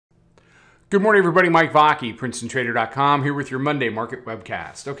Good morning, everybody. Mike Vacchi, Princetontrader.com, here with your Monday market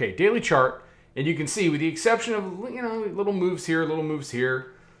webcast. Okay, daily chart, and you can see, with the exception of little moves here, little moves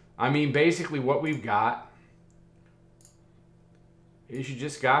here, I mean, basically what we've got is you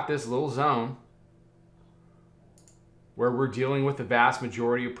just got this little zone where we're dealing with the vast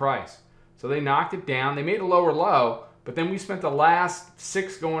majority of price. So they knocked it down. They made a lower low, but then we spent the last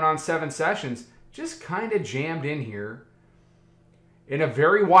 6 going on 7 sessions just kind of jammed in here in a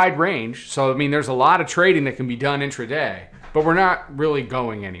very wide range. So, I mean, there's a lot of trading that can be done intraday, but we're not really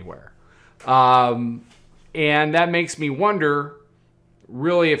going anywhere. And that makes me wonder,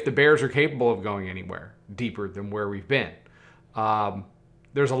 really, if the bears are capable of going anywhere deeper than where we've been.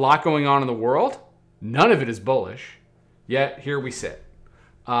 There's a lot going on in the world. None of it is bullish, yet here we sit.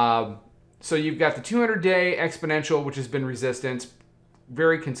 So you've got the 200-day exponential, which has been resistance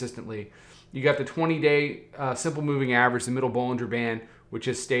very consistently. You got the 20-day simple moving average, the middle Bollinger Band, which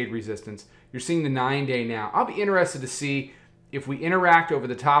has stayed resistance. You're seeing the 9-day now. I'll be interested to see if we interact over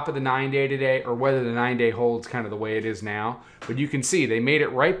the top of the 9-day today, or whether the 9-day holds kind of the way it is now. But you can see they made it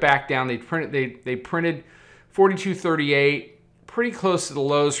right back down. They printed 42.38, pretty close to the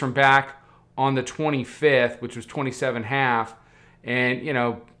lows from back on the 25th, which was 27.5, and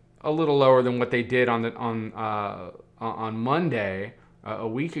a little lower than what they did on Monday a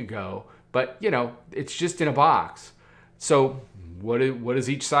week ago. But, it's just in a box. So what does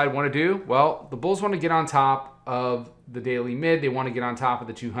each side want to do? Well, the bulls want to get on top of the daily mid. They want to get on top of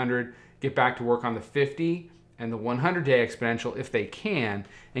the 200, get back to work on the 50 and the 100-day exponential if they can,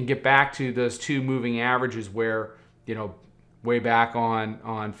 and get back to those two moving averages where, way back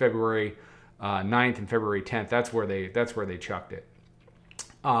on February 9th and February 10th, that's where they chucked it.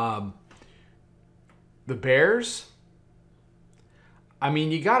 The bears, I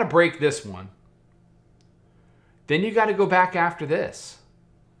mean, you got to break this one. Then you got to go back after this.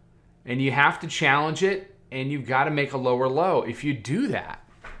 And you have to challenge it, and you've got to make a lower low. If you do that,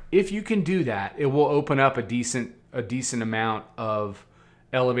 if you can do that, it will open up a decent amount of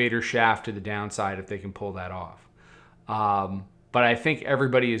elevator shaft to the downside if they can pull that off. But I think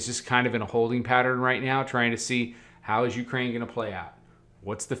everybody is just kind of in a holding pattern right now, trying to see, how is Ukraine going to play out?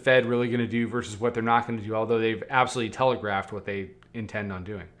 What's the Fed really going to do versus what they're not going to do, although they've absolutely telegraphed what they intend on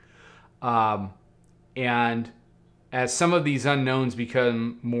doing. And as some of these unknowns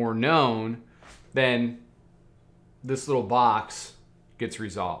become more known, then this little box gets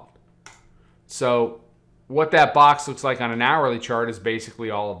resolved. So what that box looks like on an hourly chart is basically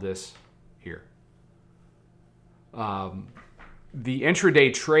all of this here. The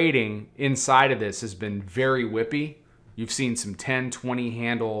intraday trading inside of this has been very whippy. You've seen some 10, 20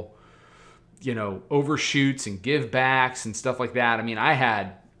 handle, overshoots and give backs and stuff like that. I mean, I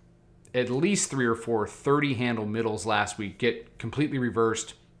had at least 3 or 4 30 handle middles last week get completely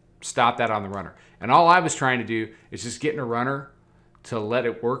reversed, stop that on the runner. And all I was trying to do is just get in a runner to let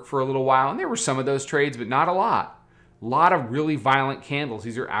it work for a little while. And there were some of those trades, but not a lot. A lot of really violent candles.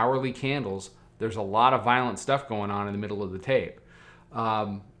 These are hourly candles. There's a lot of violent stuff going on in the middle of the tape.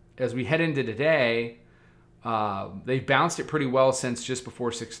 As we head into today, they've bounced it pretty well since just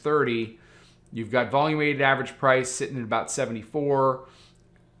before 6:30. You've got volume weighted average price sitting at about 74.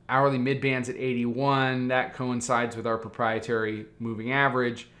 Hourly mid-bands at 81. That coincides with our proprietary moving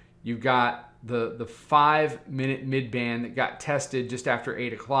average. You've got the 5-minute mid-band that got tested just after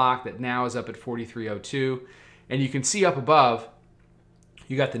 8 o'clock that now is up at 43.02. And you can see up above,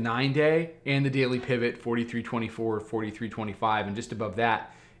 you got the 9-day and the daily pivot, 43.24, 43.25. And just above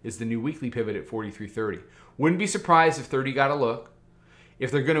that is the new weekly pivot at 43.30. Wouldn't be surprised if 30 got a look. If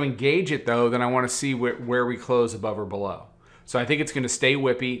they're going to engage it, though, then I want to see where we close above or below. So I think it's going to stay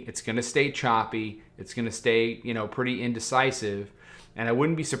whippy. It's going to stay choppy. It's going to stay, pretty indecisive. And I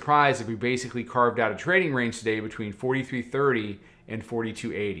wouldn't be surprised if we basically carved out a trading range today between 43.30 and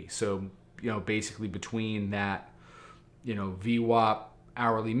 42.80. So, basically between that, VWAP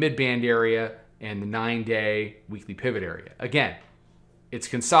hourly mid-band area and the 9-day weekly pivot area. Again, it's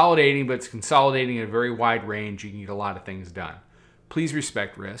consolidating, but it's consolidating in a very wide range. You can get a lot of things done. Please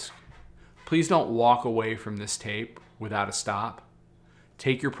respect risk. Please don't walk away from this tape without a stop.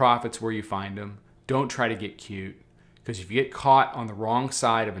 Take your profits where you find them. Don't try to get cute, because if you get caught on the wrong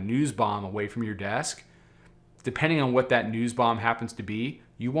side of a news bomb away from your desk, depending on what that news bomb happens to be,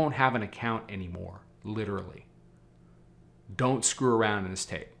 you won't have an account anymore, literally. Don't screw around in this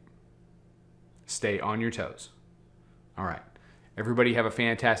tape. Stay on your toes. All right. Everybody have a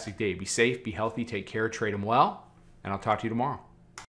fantastic day. Be safe, be healthy, take care, trade them well, and I'll talk to you tomorrow.